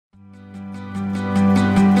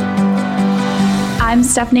I'm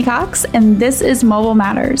Stephanie Cox, and this is Mobile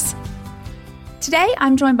Matters. Today,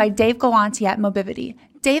 I'm joined by Dave Galanti at Mobivity.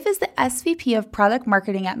 Dave is the SVP of Product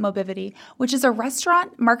Marketing at Mobivity, which is a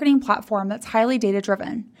restaurant marketing platform that's highly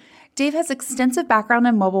data-driven. Dave has extensive background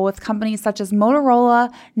in mobile with companies such as Motorola,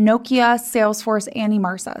 Nokia, Salesforce, and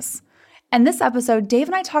Emarsys. In this episode, Dave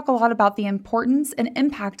and I talk a lot about the importance and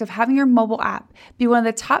impact of having your mobile app be one of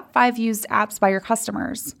the top 5 used apps by your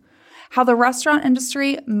customers. How the restaurant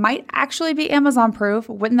industry might actually be Amazon-proof,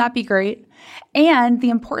 wouldn't that be great? And the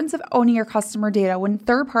importance of owning your customer data when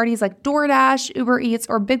third parties like DoorDash, Uber Eats,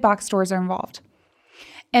 or big box stores are involved.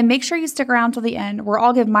 And make sure you stick around till the end, where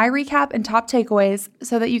I'll give my recap and top takeaways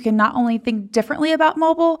so that you can not only think differently about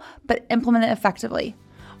mobile, but implement it effectively.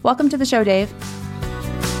 Welcome to the show, Dave.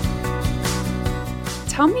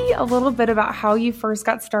 Tell me a little bit about how you first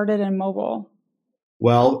got started in mobile.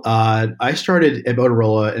 Well, I started at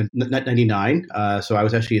Motorola in 1999. So I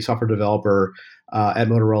was actually a software developer at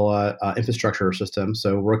Motorola Infrastructure Systems.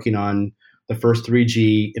 So working on the first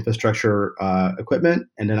 3G infrastructure equipment.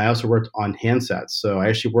 And then I also worked on handsets. So I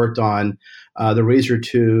actually worked on the Razr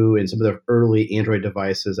 2 and some of the early Android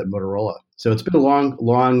devices at Motorola. So it's been a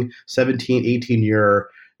long 17, 18-year,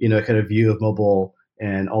 kind of view of mobile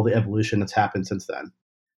and all the evolution that's happened since then.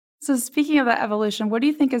 So speaking of that evolution, what do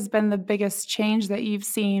you think has been the biggest change that you've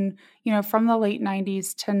seen, from the late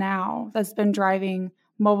 90s to now that's been driving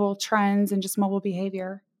mobile trends and just mobile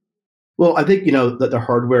behavior? Well, I think, that the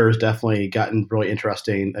hardware has definitely gotten really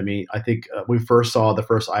interesting. I mean, I think we first saw the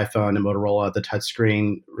first iPhone and Motorola, the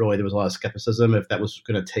touchscreen, really there was a lot of skepticism if that was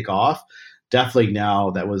going to take off. Definitely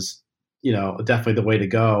now that was, definitely the way to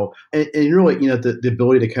go. And really, the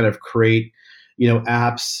ability to kind of create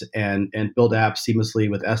apps and build apps seamlessly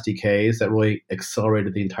with SDKs that really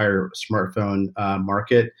accelerated the entire smartphone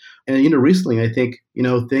market. And, recently, I think,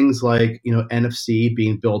 things like, NFC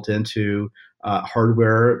being built into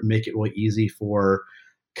hardware make it really easy for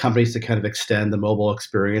companies to kind of extend the mobile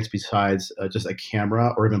experience besides just a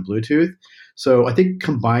camera or even Bluetooth. So I think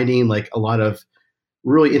combining like a lot of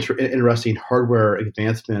really interesting hardware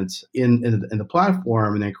advancements in the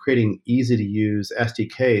platform and then creating easy to use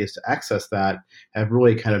SDKs to access that have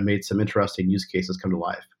really kind of made some interesting use cases come to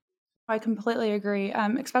life. I completely agree,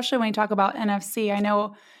 especially when you talk about NFC. I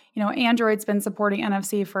know, Android's been supporting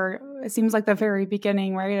NFC for, it seems like the very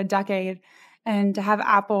beginning, right? A decade. And to have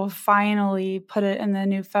Apple finally put it in the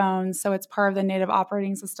new phones, so it's part of the native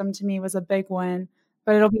operating system, to me was a big win.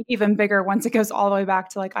 But it'll be even bigger once it goes all the way back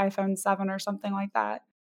to like iPhone 7 or something like that.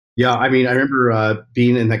 Yeah, I mean, I remember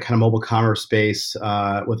being in that kind of mobile commerce space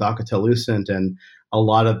with Alcatel-Lucent, and a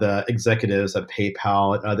lot of the executives at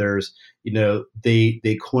PayPal and others,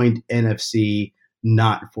 they coined NFC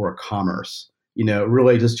not for commerce.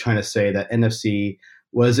 Really just trying to say that NFC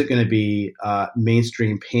wasn't going to be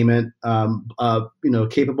mainstream payment,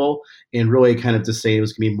 capable, and really kind of to say it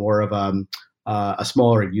was going to be more of a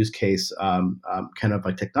smaller use case kind of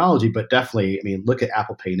like technology. But definitely, I mean, look at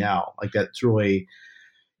Apple Pay now. Like that's really,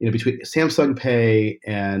 between Samsung Pay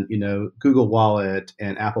and, Google Wallet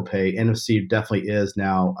and Apple Pay, NFC definitely is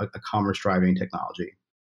now a commerce driving technology.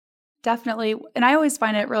 Definitely. And I always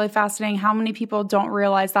find it really fascinating how many people don't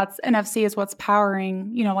realize that's NFC is what's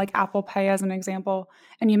powering, like Apple Pay as an example.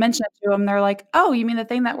 And you mentioned it to them, they're like, oh, you mean the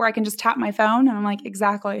thing that where I can just tap my phone? And I'm like,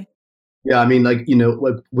 exactly. Yeah, I mean, like,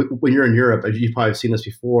 when you're in Europe, you've probably seen this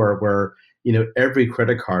before where, every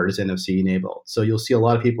credit card is NFC enabled. So you'll see a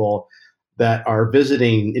lot of people that are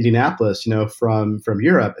visiting Indianapolis, from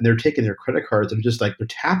Europe, and they're taking their credit cards and just like they're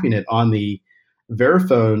tapping it on the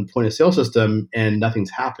Verifone point of sale system and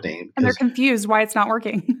nothing's happening. And they're confused why it's not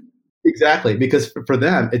working. Exactly, because for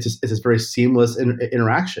them, it's this very seamless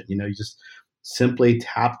interaction. You just simply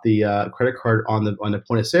tap the credit card on the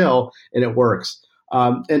point of sale and it works.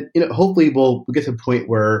 And hopefully we'll get to a point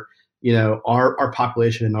where our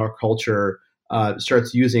population and our culture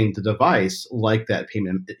starts using the device like that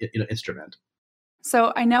payment instrument.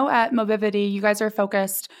 So I know at Mobivity, you guys are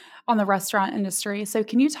focused on the restaurant industry. So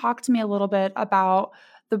can you talk to me a little bit about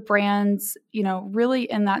the brands, really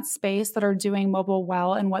in that space that are doing mobile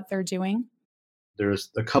well and what they're doing?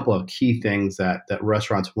 There's a couple of key things that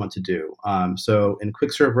restaurants want to do. So in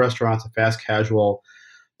quick serve restaurants and fast casual,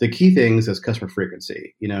 the key things is customer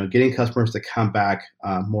frequency. Getting customers to come back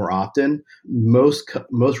more often. Most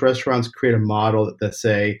restaurants create a model that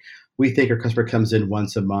say, we think our customer comes in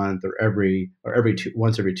once a month or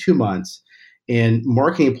once every 2 months. And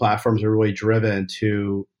marketing platforms are really driven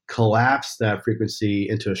to collapse that frequency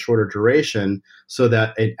into a shorter duration so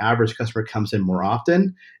that an average customer comes in more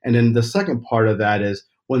often. And then the second part of that is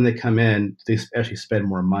when they come in, they actually spend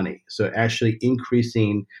more money. So actually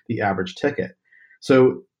increasing the average ticket.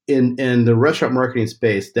 So in the restaurant marketing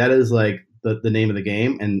space, that is like the name of the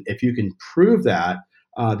game. And if you can prove that,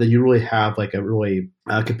 then you really have like a really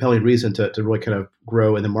compelling reason to really kind of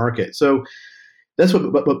grow in the market. So that's what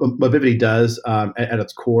Mobivity does at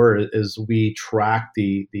its core is we track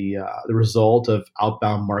the result of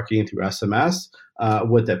outbound marketing through SMS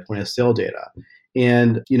with that point of sale data.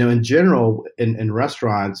 And in general, in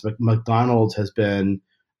restaurants, McDonald's has been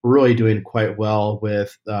really doing quite well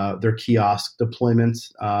with their kiosk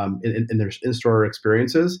deployments in their in-store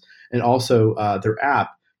experiences, and also their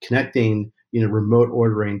app connecting remote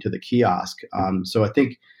ordering to the kiosk. So I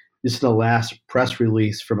think just in the last press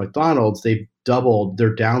release from McDonald's, they've doubled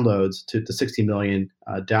their downloads to 60 million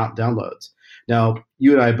downloads. Now,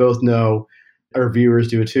 you and I both know, our viewers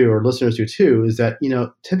do too, or listeners do too, is that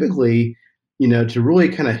typically to really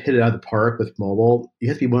kind of hit it out of the park with mobile, you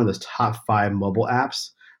have to be one of those top 5 mobile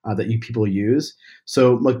apps that people use.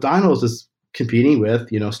 So McDonald's is competing with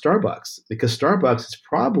Starbucks, because Starbucks is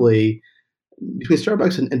probably, between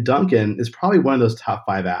Starbucks and Dunkin', is probably one of those top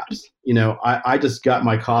 5 apps. I just got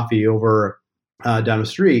my coffee over down the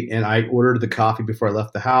street, and I ordered the coffee before I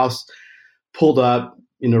left the house, pulled up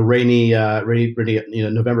rainy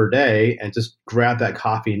November day, and just grabbed that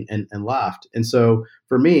coffee and left. And so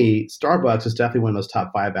for me, Starbucks is definitely one of those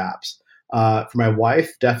top 5 apps. For my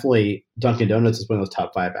wife, definitely Dunkin' Donuts is one of those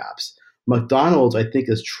top 5 apps. McDonald's, I think,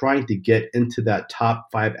 is trying to get into that top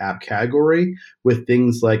 5 app category with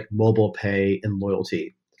things like mobile pay and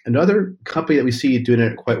loyalty. Another company that we see doing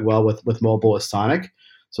it quite well with mobile is Sonic.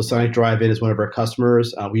 So Sonic Drive-In is one of our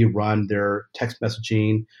customers. We run their text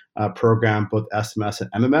messaging program, both SMS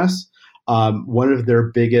and MMS. One of their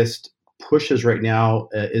biggest pushes right now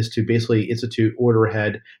is to basically institute order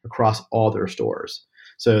ahead across all their stores.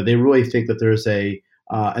 So they really think that there's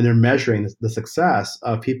and they're measuring the success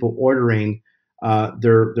of people ordering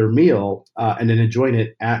their meal and then enjoying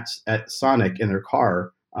it at Sonic in their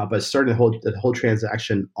car, but starting the whole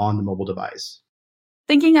transaction on the mobile device.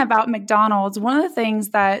 Thinking about McDonald's, one of the things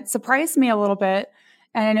that surprised me a little bit,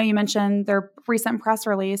 and I know you mentioned their recent press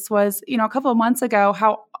release, was, a couple of months ago,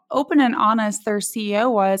 how open and honest their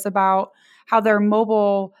CEO was about how their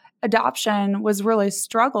mobile adoption was really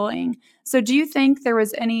struggling. So do you think there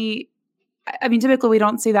was typically we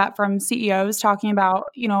don't see that from CEOs talking about,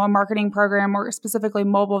 a marketing program or specifically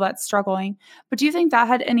mobile that's struggling, but do you think that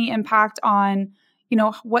had any impact on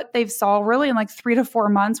what they've saw really in like 3 to 4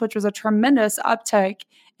 months, which was a tremendous uptick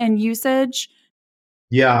in usage?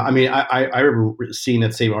 Yeah, I remember seeing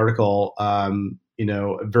that same article, a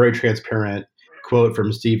very transparent quote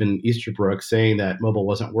from Stephen Easterbrook saying that mobile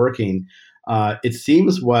wasn't working. It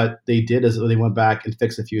seems what they did is they went back and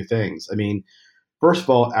fixed a few things. First of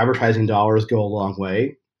all, advertising dollars go a long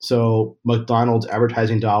way. So McDonald's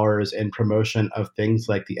advertising dollars and promotion of things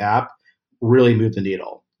like the app really move the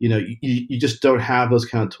needle. You just don't have those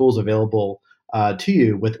kind of tools available to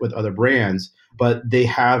you with other brands, but they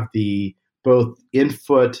have the both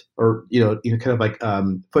in-foot or kind of like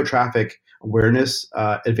foot traffic awareness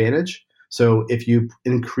advantage. So if you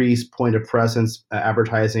increase point of presence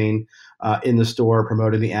advertising in the store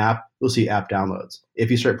promoting the app, you'll see app downloads. If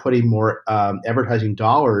you start putting more advertising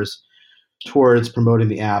dollars towards promoting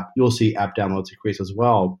the app, you'll see app downloads increase as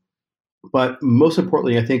well. But most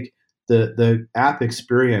importantly, I think the app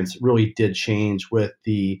experience really did change with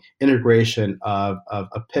the integration of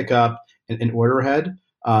a pickup and order ahead.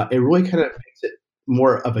 It really kind of makes it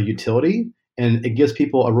more of a utility, and it gives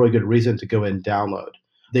people a really good reason to go and download.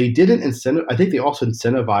 They didn't I think they also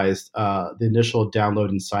incentivized the initial download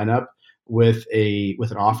and sign up with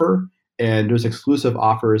an offer, and there's exclusive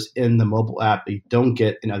offers in the mobile app that you don't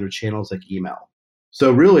get in other channels like email.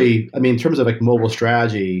 So really, in terms of like mobile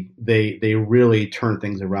strategy, they really turn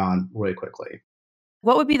things around really quickly.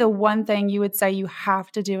 What would be the one thing you would say you have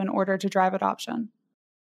to do in order to drive adoption?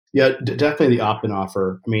 Yeah, definitely the opt-in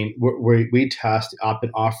offer. We test the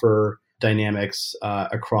opt-in offer dynamics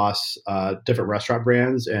across different restaurant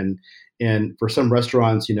brands, and for some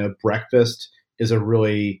restaurants, breakfast is a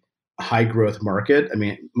really high growth market.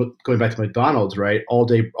 Going back to McDonald's, right? All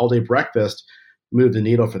day breakfast moved the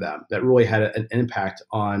needle for them. That really had an impact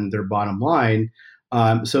on their bottom line.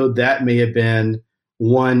 So that may have been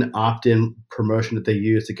one opt-in promotion that they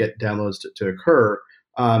used to get downloads to occur.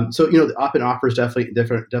 So the opt-in offer is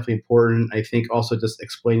definitely important. I think also just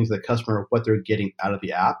explaining to the customer what they're getting out of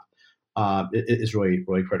the app is really,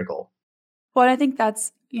 really critical. Well, I think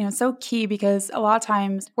that's so key, because a lot of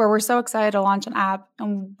times where we're so excited to launch an app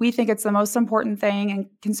and we think it's the most important thing and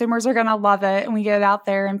consumers are going to love it, and we get it out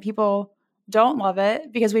there and people don't love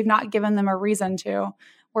it because we've not given them a reason to.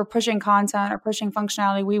 We're pushing content or pushing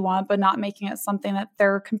functionality we want, but not making it something that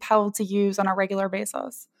they're compelled to use on a regular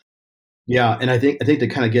basis. Yeah, and I think to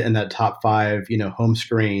kind of get in that top five, home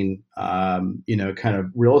screen, kind of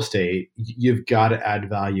real estate, you've got to add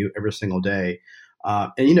value every single day.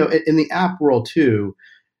 And in the app world too,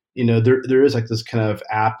 there is like this kind of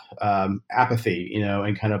apathy,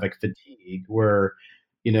 and kind of like fatigue where,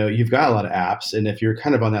 you've got a lot of apps, and if you're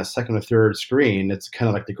kind of on that second or third screen, it's kind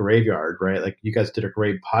of like the graveyard, right? Like you guys did a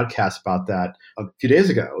great podcast about that a few days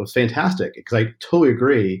ago. It was fantastic because I totally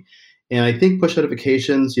agree. And I think push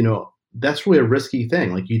notifications, that's really a risky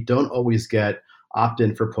thing. Like you don't always get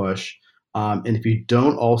opt-in for push. And if you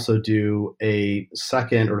don't also do a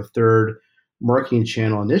second or third marketing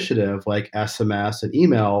channel initiative like SMS and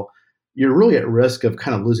email, you're really at risk of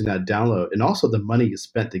kind of losing that download and also the money you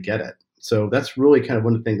spent to get it. So that's really kind of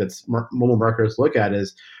one of the things that mobile marketers look at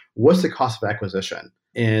is what's the cost of acquisition?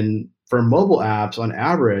 And for mobile apps, on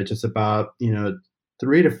average, it's about $3 to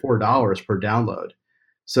 $4 per download.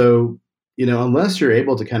 So unless you're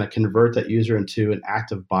able to kind of convert that user into an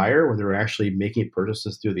active buyer where they're actually making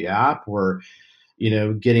purchases through the app or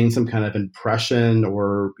getting some kind of impression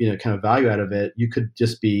or kind of value out of it, you could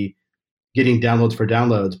just be getting downloads for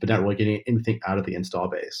downloads, but not really getting anything out of the install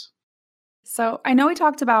base. So I know we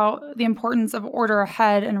talked about the importance of order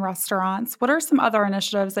ahead in restaurants. What are some other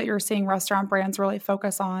initiatives that you're seeing restaurant brands really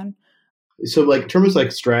focus on? So, like in terms of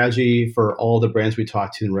like strategy for all the brands we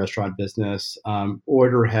talk to in the restaurant business,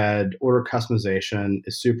 order ahead, order customization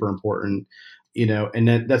is super important. And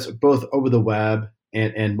then that's both over the web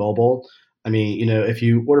and mobile. I mean, if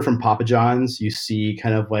you order from Papa John's, you see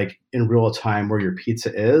kind of like in real time where your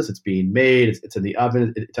pizza is. It's being made. It's in the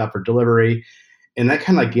oven. It's out for delivery. And that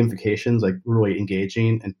kind of like gamification is like really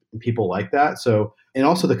engaging and people like that. So, and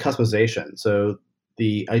also the customization. So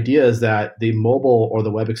the idea is that the mobile or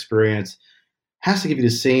the web experience has to give you the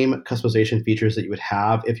same customization features that you would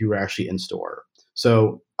have if you were actually in store.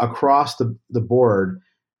 So across the board,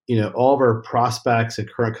 all of our prospects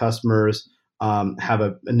and current customers have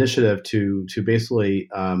an initiative to basically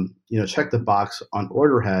check the box on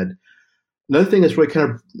order ahead. Another thing that's really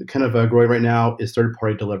kind of growing right now is third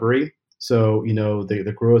party delivery. So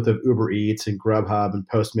the growth of Uber Eats and Grubhub and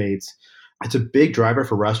Postmates, it's a big driver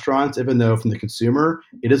for restaurants, even though from the consumer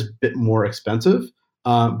it is a bit more expensive.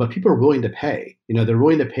 But people are willing to pay. They're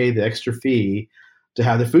willing to pay the extra fee to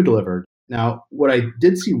have their food delivered. Now, what I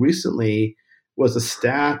did see recently was a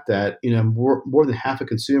stat that more than half of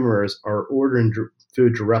consumers are ordering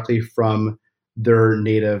food directly from their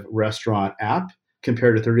native restaurant app,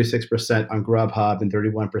 compared to 36% on Grubhub and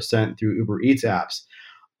 31% through Uber Eats apps.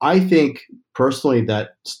 I think personally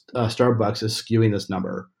that Starbucks is skewing this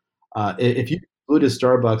number. If you excluded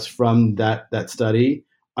Starbucks from that study,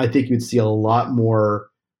 I think you'd see a lot more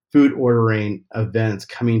food ordering events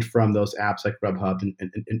coming from those apps like Grubhub and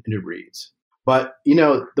Uber Eats. But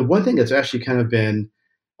the one thing that's actually kind of been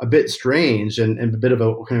a bit strange and a bit of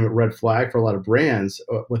a kind of a red flag for a lot of brands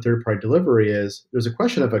with third-party delivery is there's a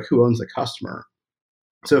question of like who owns the customer.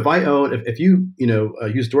 So if you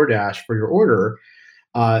use DoorDash for your order,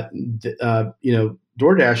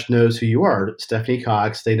 DoorDash knows who you are, Stephanie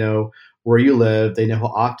Cox. They know where you live. They know how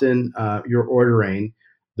often you're ordering.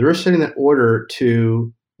 They're sending that order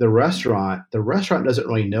to the restaurant. The restaurant doesn't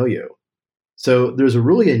really know you. So there's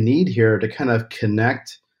really a need here to kind of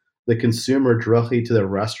connect the consumer directly to the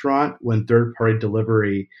restaurant when third-party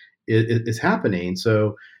delivery is happening.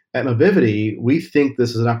 So at Mobivity, we think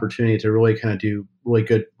this is an opportunity to really kind of do really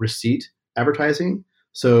good receipt advertising.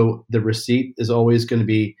 So the receipt is always going to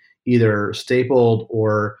be either stapled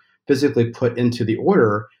or physically put into the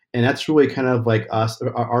order. And that's really kind of like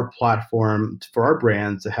our platform for our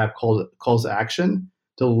brands to have calls to action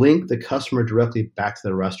to link the customer directly back to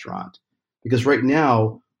the restaurant. Because right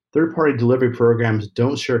now, third-party delivery programs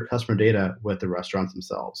don't share customer data with the restaurants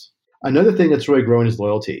themselves. Another thing that's really growing is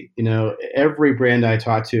loyalty. Every brand I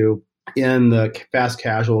talk to in the fast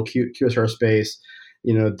casual QSR space,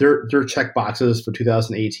 their check boxes for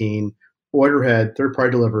 2018, order ahead, third-party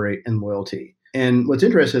delivery, and loyalty. And what's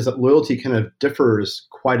interesting is that loyalty kind of differs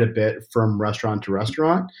quite a bit from restaurant to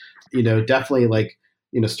restaurant. Definitely like,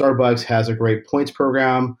 Starbucks has a great points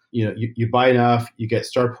program. You buy enough, you get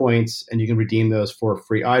star points, and you can redeem those for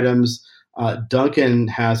free items. Dunkin'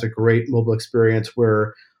 has a great mobile experience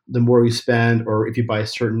where the more you spend, or if you buy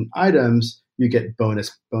certain items, you get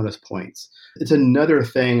bonus points. It's another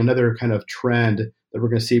kind of trend that we're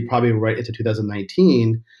going to see probably right into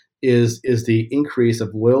 2019 is the increase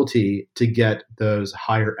of loyalty to get those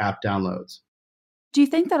higher app downloads. Do you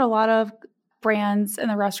think that a lot of brands in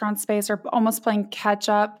the restaurant space are almost playing catch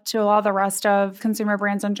up to a lot of the rest of consumer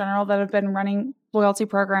brands in general that have been running loyalty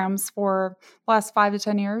programs for the last 5 to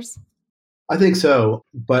 10 years? I think so,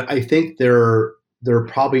 but I think they're they're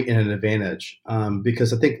probably in an advantage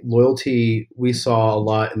because I think loyalty we saw a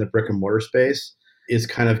lot in the brick and mortar space is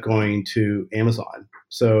kind of going to Amazon.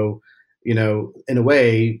 So, in a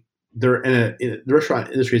way, the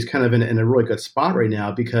restaurant industry is kind of in a really good spot right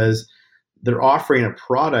now because they're offering a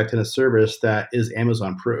product and a service that is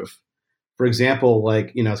Amazon proof. For example,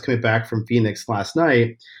 like, I was coming back from Phoenix last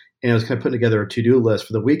night and I was kind of putting together a to-do list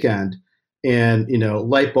for the weekend. And,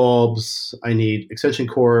 light bulbs, I need extension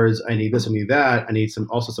cords, I need this, I need that, I need some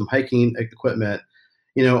hiking equipment.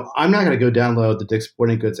 I'm not going to go download the Dick's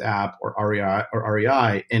Sporting Goods app or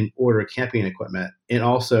REI and order camping equipment and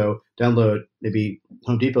also download maybe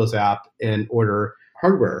Home Depot's app and order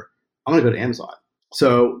hardware. I'm going to go to Amazon.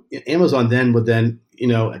 So Amazon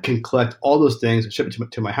can collect all those things and ship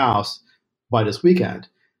it to my house by this weekend.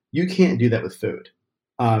 You can't do that with food.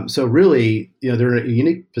 So really, they're in a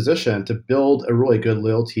unique position to build a really good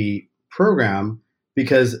loyalty program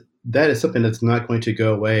because that is something that's not going to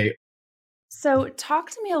go away. So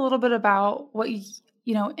talk to me a little bit about what,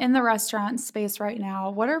 in the restaurant space right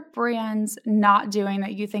now, what are brands not doing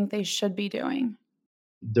that you think they should be doing?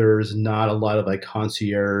 There's not a lot of like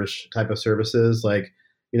concierge type of services. Like,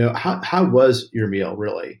 how was your meal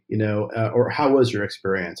really, or how was your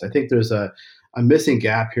experience? I think there's a missing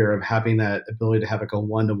gap here of having that ability to have like a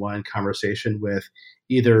one-to-one conversation with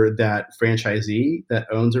either that franchisee that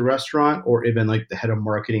owns a restaurant or even like the head of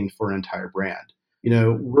marketing for an entire brand.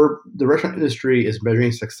 The restaurant industry is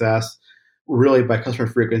measuring success really by customer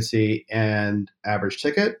frequency and average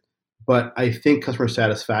ticket. But I think customer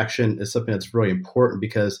satisfaction is something that's really important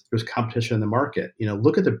because there's competition in the market.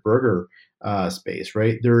 Look at the burger space,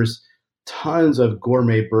 right? There's tons of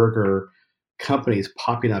gourmet burger companies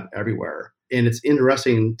popping up everywhere. And it's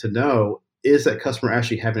interesting to know, is that customer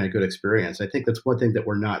actually having a good experience? I think that's one thing that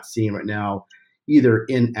we're not seeing right now, either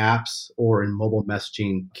in apps or in mobile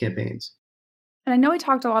messaging campaigns. And I know we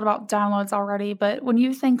talked a lot about downloads already, but when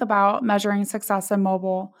you think about measuring success in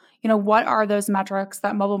mobile, what are those metrics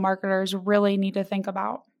that mobile marketers really need to think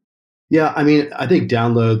about? Yeah, I mean, I think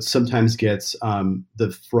downloads sometimes gets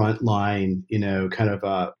the front line, kind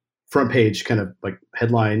of front page kind of like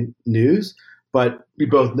headline news. But we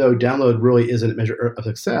both know download really isn't a measure of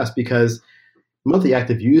success because monthly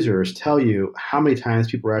active users tell you how many times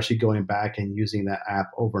people are actually going back and using that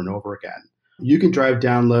app over and over again. You can drive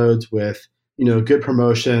downloads with, good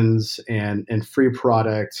promotions and free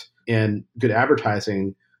product and good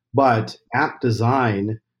advertising, but app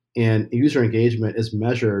design and user engagement is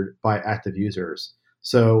measured by active users.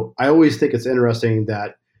 So I always think it's interesting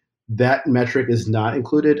that metric is not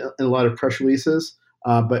included in a lot of press releases.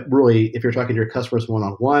 But really, if you're talking to your customers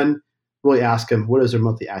one-on-one, really ask them what is their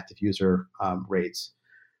monthly active user rates.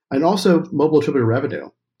 And also mobile attributed revenue.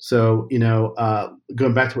 So,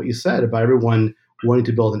 going back to what you said about everyone wanting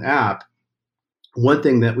to build an app, one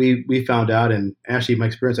thing that we found out, and actually my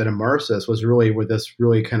experience at Emarsys was really where this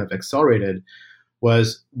really kind of accelerated,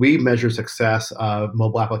 was we measure success of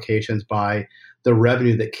mobile applications by the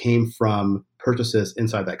revenue that came from purchases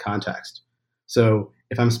inside that context. So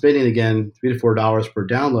if I'm spending, again, $3 to $4 per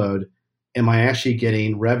download, am I actually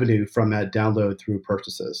getting revenue from that download through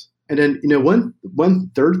purchases? And then,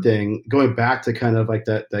 one third thing, going back to kind of like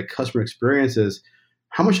that customer experience is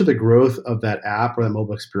how much of the growth of that app or that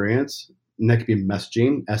mobile experience, and that could be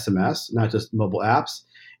messaging, SMS, not just mobile apps,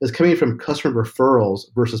 is coming from customer referrals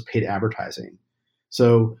versus paid advertising.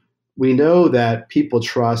 So we know that people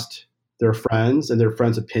trust their friends and their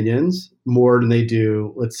friends' opinions more than they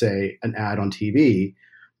do, let's say, an ad on TV.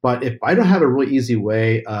 But if I don't have a really easy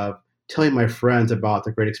way of telling my friends about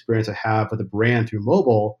the great experience I have with a brand through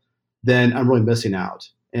mobile, then I'm really missing out.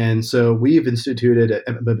 And so we've instituted at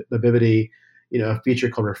Mobivity, a feature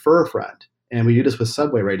called Refer a Friend. And we do this with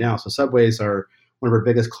Subway right now. So Subways are one of our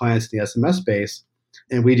biggest clients in the SMS space.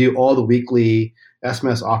 And we do all the weekly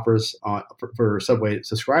SMS offers for Subway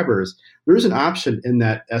subscribers. There's an option in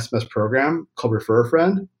that SMS program called Refer a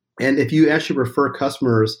Friend. And if you actually refer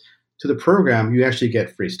customers to the program, you actually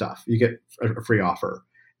get free stuff. You get a free offer.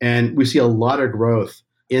 And we see a lot of growth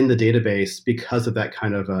in the database because of that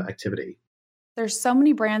kind of activity. There's so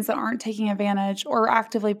many brands that aren't taking advantage or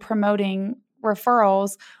actively promoting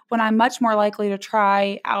referrals when I'm much more likely to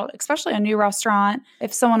try out, especially a new restaurant,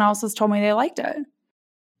 if someone else has told me they liked it.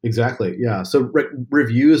 Exactly. Yeah. So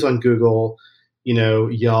reviews on Google,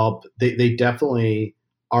 Yelp, they definitely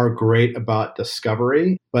are great about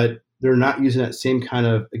discovery, but they're not using that same kind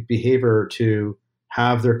of behavior to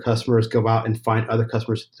have their customers go out and find other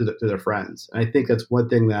customers through their friends. And I think that's one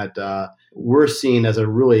thing that we're seeing as a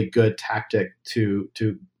really good tactic to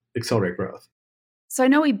accelerate growth. So I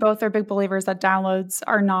know we both are big believers that downloads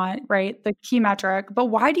are not, right, the key metric, but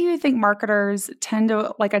why do you think marketers tend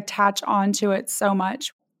to like attach onto it so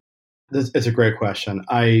much? This it's a great question.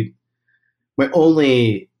 I My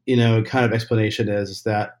only kind of explanation is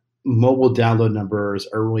that mobile download numbers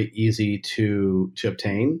are really easy to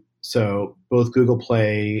obtain. So both Google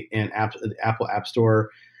Play and the Apple App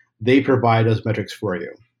Store, they provide those metrics for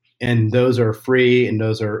you, and those are free and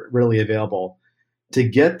those are readily available. To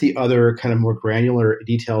get the other kind of more granular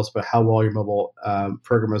details about how well your mobile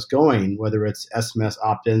program is going, whether it's SMS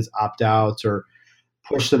opt-ins, opt-outs, or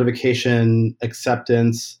push notification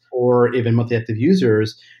acceptance, or even monthly active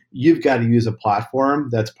users, you've got to use a platform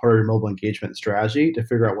that's part of your mobile engagement strategy to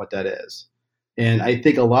figure out what that is. And I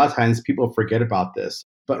think a lot of times people forget about this.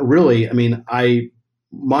 But really, I mean,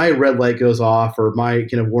 my red light goes off or my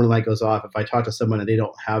warning light goes off if I talk to someone and they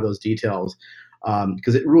don't have those details,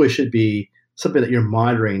 because it really should be something that you're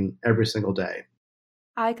monitoring every single day.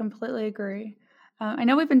 I completely agree. I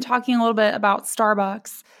know we've been talking a little bit about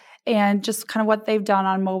Starbucks and just kind of what they've done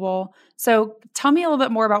on mobile. So tell me a little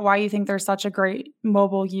bit more about why you think there's such a great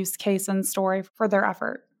mobile use case and story for their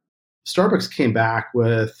effort. Starbucks came back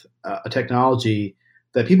with a technology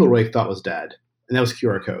that people really thought was dead, and that was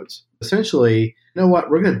QR codes. Essentially, you know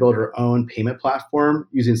what? We're going to build our own payment platform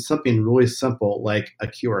using something really simple like a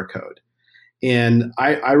QR code. And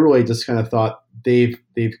I really just kind of thought they've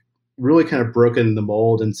really kind of broken the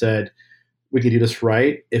mold and said we can do this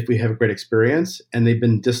right if we have a great experience. And they've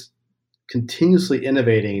been just continuously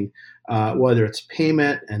innovating, whether it's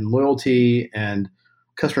payment and loyalty and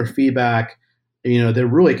customer feedback. They're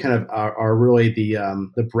really kind of are really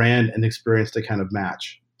the brand and the experience to kind of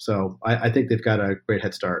match. So I think they've got a great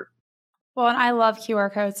head start. Well, and I love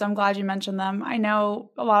QR codes, so I'm glad you mentioned them. I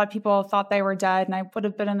know a lot of people thought they were dead, and I would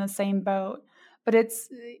have been in the same boat. But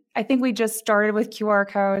I think we just started with QR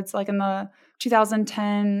codes like in the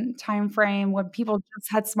 2010 timeframe when people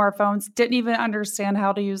just had smartphones, didn't even understand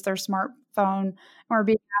how to use their smartphone, and were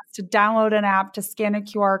being asked to download an app to scan a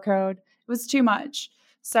QR code. It was too much.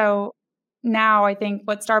 So now I think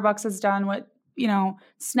what Starbucks has done, what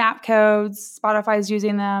Snap codes, Spotify is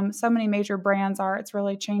using them. So many major brands are. It's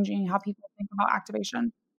really changing how people think about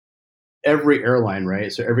activation. Every airline,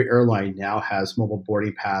 right? So every airline now has mobile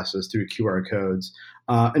boarding passes through QR codes,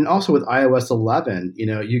 and also with iOS 11,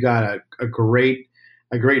 you got a great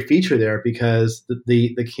feature there because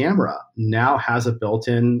the camera now has a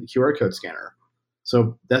built-in QR code scanner.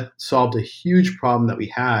 So that solved a huge problem that we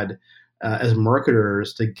had as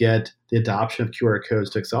marketers to get the adoption of QR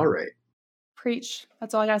codes to accelerate. Preach.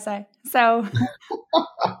 That's all I gotta say. So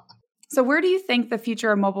where do you think the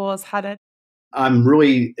future of mobile is headed? I'm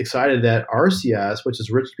really excited that RCS, which is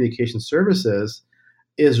Rich Communication Services,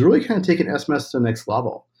 is really kind of taking SMS to the next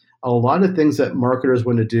level. A lot of things that marketers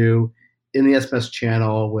want to do in the SMS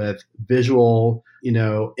channel with visual,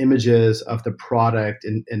 images of the product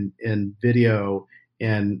and video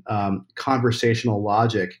and conversational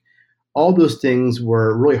logic, all those things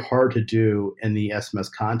were really hard to do in the SMS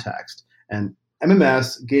context. And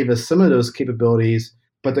MMS gave us some of those capabilities,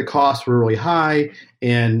 but the costs were really high,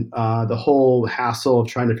 and the whole hassle of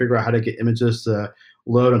trying to figure out how to get images to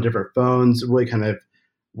load on different phones really kind of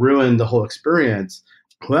ruined the whole experience.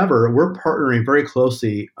 However, we're partnering very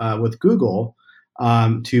closely with Google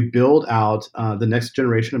to build out the next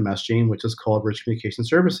generation of messaging, which is called Rich Communication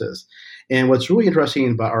Services. And what's really interesting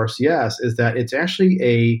about RCS is that it's actually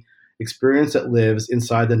a experience that lives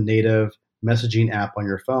inside the native messaging app on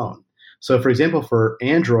your phone. So, for example, for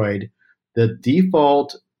Android, the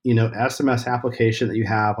default SMS application that you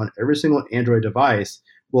have on every single Android device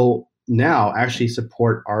will now actually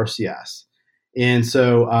support RCS. And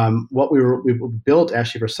so what we built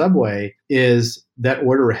actually for Subway is that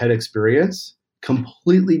order ahead experience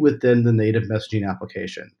completely within the native messaging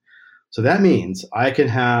application. So that means I can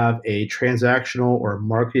have a transactional or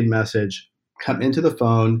marketing message come into the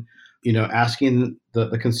phone, asking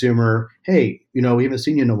the consumer, hey, we haven't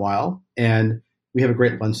seen you in a while, and we have a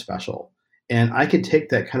great lunch special. And I can take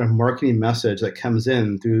that kind of marketing message that comes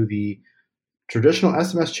in through the traditional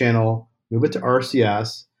SMS channel, move it to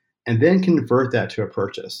RCS, and then convert that to a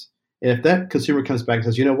purchase. And if that consumer comes back and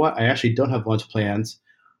says, you know what, I actually don't have lunch plans,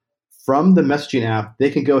 from the messaging app, they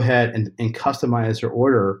can go ahead and customize their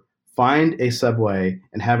order, find a Subway,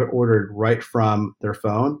 and have it ordered right from their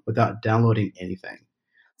phone without downloading anything.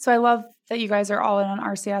 So I love that you guys are all in on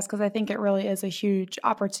RCS because I think it really is a huge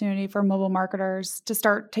opportunity for mobile marketers to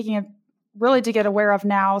start really to get aware of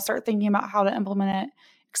now, start thinking about how to implement it,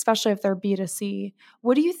 especially if they're B2C.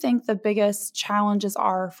 What do you think the biggest challenges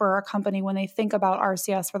are for a company when they think about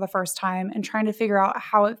RCS for the first time and trying to figure out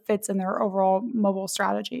how it fits in their overall mobile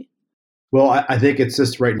strategy? Well, I think it's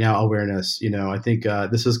just right now awareness. I think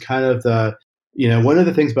this is kind of one of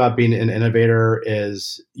the things about being an innovator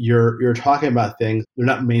is you're talking about things, they're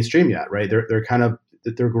not mainstream yet, right?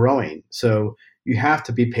 They're growing. So you have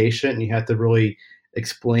to be patient and you have to really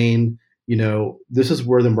explain, this is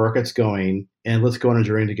where the market's going and let's go on a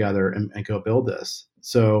journey together and go build this.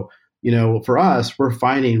 So, for us, we're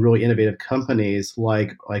finding really innovative companies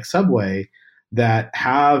like Subway that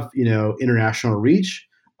have, international reach.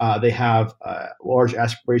 They have large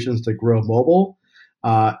aspirations to grow mobile,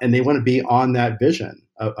 and they want to be on that vision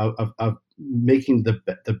of making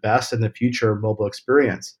the best in the future mobile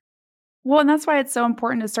experience. Well, and that's why it's so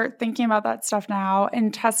important to start thinking about that stuff now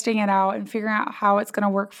and testing it out and figuring out how it's going to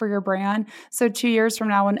work for your brand. So 2 years from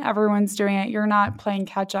now, when everyone's doing it, you're not playing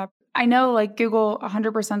catch up. I know like Google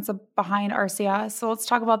 100% is behind RCS. So let's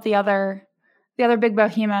talk about the other big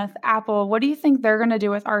behemoth, Apple. What do you think they're going to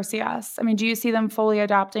do with RCS? I mean, do you see them fully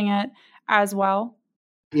adopting it as well?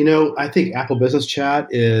 I think Apple Business Chat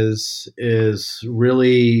is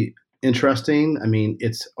really interesting. I mean,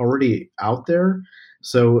 it's already out there.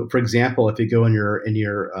 So, for example, if you go in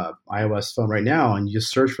your iOS phone right now and you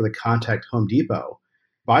just search for the contact Home Depot,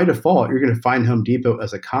 by default, you're going to find Home Depot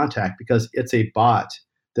as a contact because it's a bot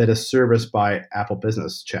that is serviced by Apple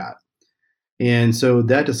Business Chat. And so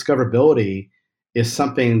that discoverability is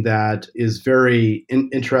something that is very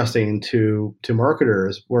interesting to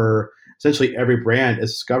marketers, where essentially every brand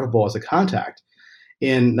is discoverable as a contact.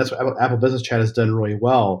 And that's what Apple Business Chat has done really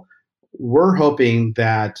well. We're hoping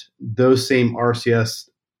that those same RCS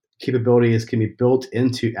capabilities can be built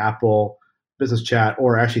into Apple Business Chat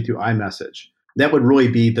or actually through iMessage. That would really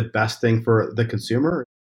be the best thing for the consumer.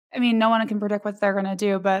 I mean, no one can predict what they're going to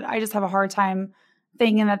do, but I just have a hard time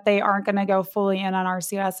thinking that they aren't going to go fully in on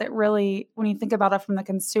RCS. It really, when you think about it from the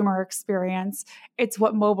consumer experience, it's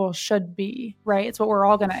what mobile should be, right? It's what we're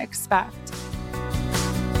all going to expect.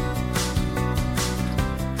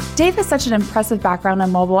 Dave has such an impressive background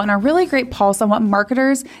in mobile and a really great pulse on what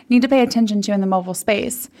marketers need to pay attention to in the mobile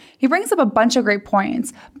space. He brings up a bunch of great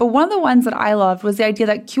points, but one of the ones that I loved was the idea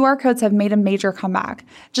that QR codes have made a major comeback.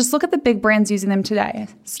 Just look at the big brands using them today: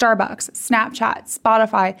 Starbucks, Snapchat,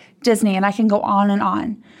 Spotify, Disney, and I can go on and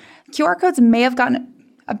on. QR codes may have gotten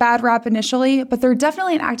a bad rap initially, but they're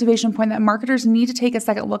definitely an activation point that marketers need to take a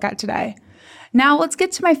second look at today. Now let's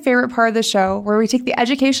get to my favorite part of the show, where we take the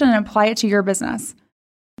education and apply it to your business.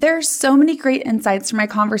 There are so many great insights from my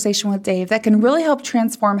conversation with Dave that can really help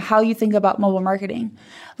transform how you think about mobile marketing.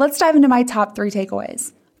 Let's dive into my top 3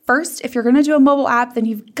 takeaways. First, if you're going to do a mobile app, then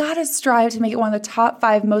you've got to strive to make it one of the top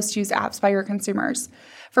 5 most used apps by your consumers.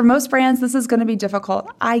 For most brands, this is going to be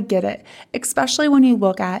difficult. I get it, especially when you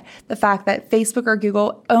look at the fact that Facebook or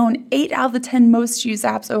Google own 8 out of the 10 most used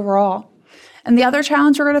apps overall. And the other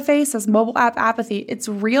challenge we're going to face is mobile app apathy. It's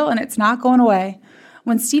real and it's not going away.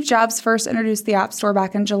 When Steve Jobs first introduced the App Store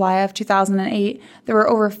back in July of 2008, there were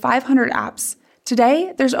over 500 apps.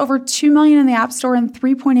 Today, there's over 2 million in the App Store and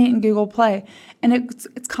 3.8 in Google Play, and it's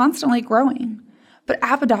constantly growing. But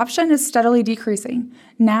app adoption is steadily decreasing.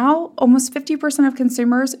 Now, almost 50% of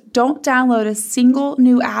consumers don't download a single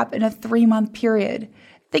new app in a 3-month period.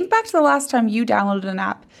 Think back to the last time you downloaded an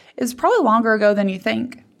app. It was probably longer ago than you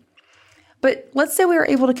think. But let's say we were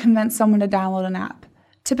able to convince someone to download an app,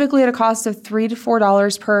 typically at a cost of $3 to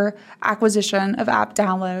 $4 per acquisition of app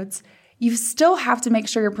downloads. You still have to make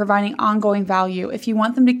sure you're providing ongoing value if you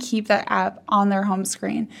want them to keep that app on their home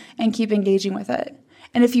screen and keep engaging with it.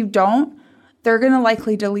 And if you don't, they're going to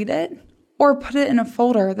likely delete it or put it in a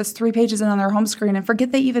folder that's 3 pages in on their home screen and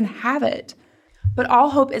forget they even have it. But all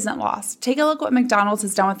hope isn't lost. Take a look at what McDonald's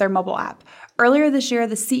has done with their mobile app. Earlier this year,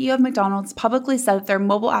 the CEO of McDonald's publicly said that their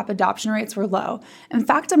mobile app adoption rates were low. In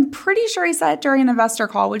fact, I'm pretty sure he said it during an investor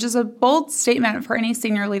call, which is a bold statement for any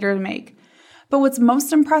senior leader to make. But what's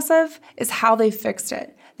most impressive is how they fixed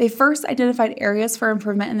it. They first identified areas for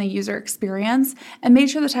improvement in the user experience and made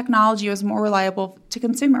sure the technology was more reliable to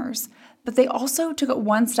consumers. But they also took it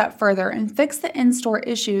one step further and fixed the in-store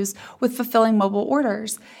issues with fulfilling mobile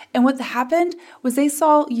orders. And what happened was they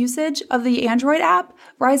saw usage of the Android app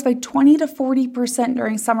rise by 20 to 40%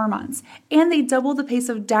 during summer months, and they doubled the pace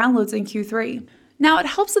of downloads in Q3. Now, it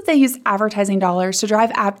helps that they use advertising dollars to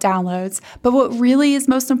drive app downloads, but what really is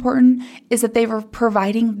most important is that they were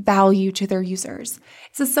providing value to their users.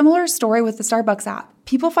 It's a similar story with the Starbucks app.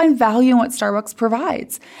 People find value in what Starbucks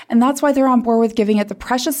provides, and that's why they're on board with giving it the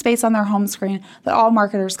precious space on their home screen that all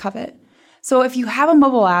marketers covet. So if you have a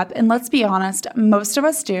mobile app, and let's be honest, most of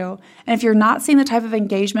us do, and if you're not seeing the type of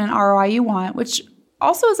engagement and ROI you want, which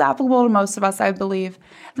also is applicable to most of us, I believe,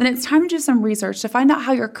 then it's time to do some research to find out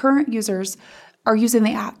how your current users are using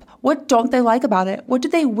the app? What don't they like about it? What do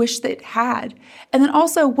they wish that it had? And then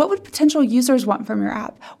also, what would potential users want from your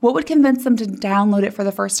app? What would convince them to download it for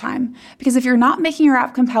the first time? Because if you're not making your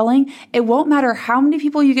app compelling, it won't matter how many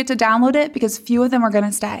people you get to download it because few of them are going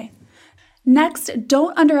to stay. Next,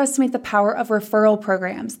 don't underestimate the power of referral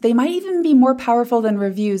programs. They might even be more powerful than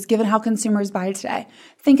reviews given how consumers buy today.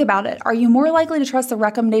 Think about it. Are you more likely to trust the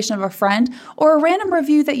recommendation of a friend or a random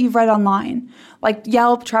review that you've read online, like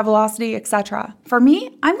Yelp, Travelocity, etc.? For me,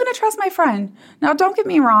 I'm going to trust my friend. Now, don't get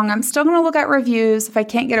me wrong. I'm still going to look at reviews if I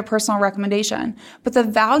can't get a personal recommendation, but the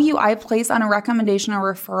value I place on a recommendation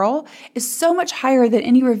or referral is so much higher than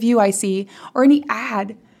any review I see or any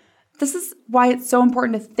ad. This is why it's so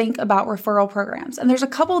important to think about referral programs. And there's a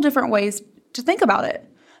couple different ways to think about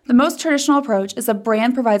it. The most traditional approach is a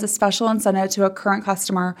brand provides a special incentive to a current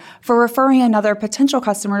customer for referring another potential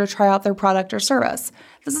customer to try out their product or service.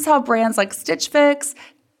 This is how brands like Stitch Fix,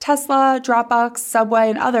 Tesla, Dropbox, Subway,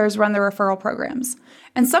 and others run their referral programs.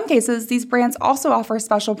 In some cases, these brands also offer a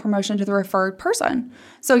special promotion to the referred person.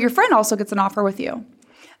 So your friend also gets an offer with you.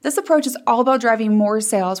 This approach is all about driving more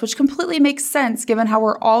sales, which completely makes sense given how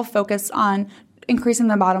we're all focused on increasing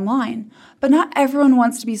the bottom line. But not everyone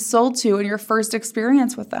wants to be sold to in your first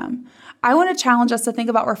experience with them. I want to challenge us to think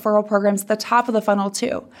about referral programs at the top of the funnel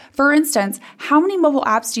too. For instance, how many mobile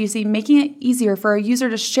apps do you see making it easier for a user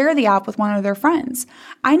to share the app with one of their friends?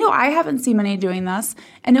 I know I haven't seen many doing this,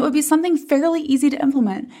 and it would be something fairly easy to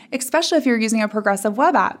implement, especially if you're using a progressive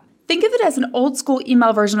web app. Think of it as an old-school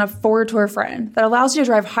email version of Forward to a Friend that allows you to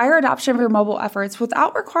drive higher adoption of your mobile efforts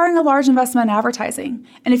without requiring a large investment in advertising.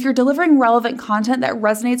 And if you're delivering relevant content that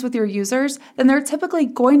resonates with your users, then they're typically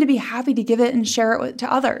going to be happy to give it and share it to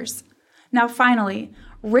others. Now finally,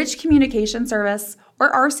 Rich Communication Service, or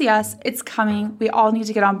RCS, it's coming. We all need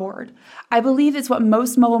to get on board. I believe it's what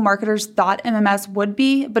most mobile marketers thought MMS would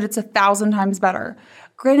be, but it's 1,000 times better.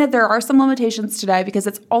 Granted, there are some limitations today because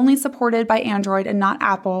it's only supported by Android and not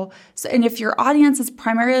Apple. And if your audience is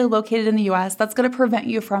primarily located in the US, that's going to prevent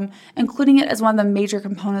you from including it as one of the major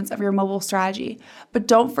components of your mobile strategy. But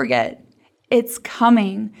don't forget, it's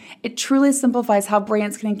coming. It truly simplifies how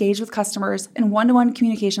brands can engage with customers in one-to-one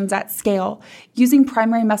communications at scale, using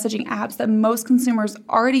primary messaging apps that most consumers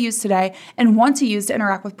already use today and want to use to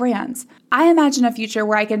interact with brands. I imagine a future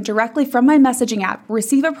where I can directly from my messaging app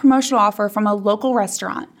receive a promotional offer from a local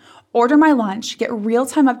restaurant, order my lunch, get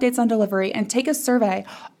real-time updates on delivery, and take a survey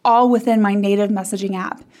all within my native messaging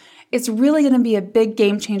app. It's really going to be a big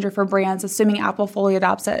game changer for brands, assuming Apple fully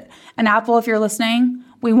adopts it. And Apple, if you're listening,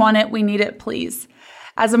 we want it, we need it, please.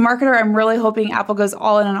 As a marketer, I'm really hoping Apple goes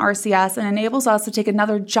all in on RCS and enables us to take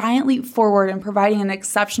another giant leap forward in providing an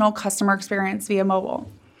exceptional customer experience via mobile.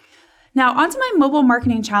 Now, onto my mobile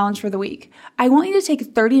marketing challenge for the week. I want you to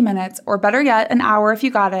take 30 minutes, or better yet, an hour if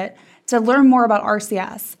you got it, to learn more about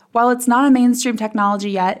RCS. While it's not a mainstream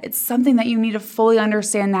technology yet, it's something that you need to fully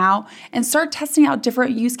understand now and start testing out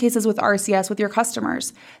different use cases with RCS with your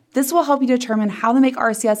customers. This will help you determine how to make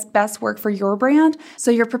RCS best work for your brand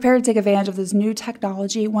so you're prepared to take advantage of this new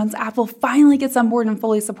technology once Apple finally gets on board and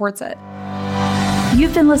fully supports it.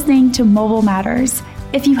 You've been listening to Mobile Matters.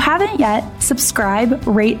 If you haven't yet, subscribe,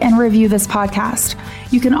 rate, and review this podcast.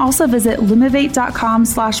 You can also visit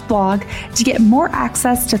lumivate.com/blog to get more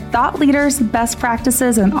access to thought leaders, best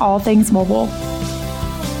practices, and all things mobile.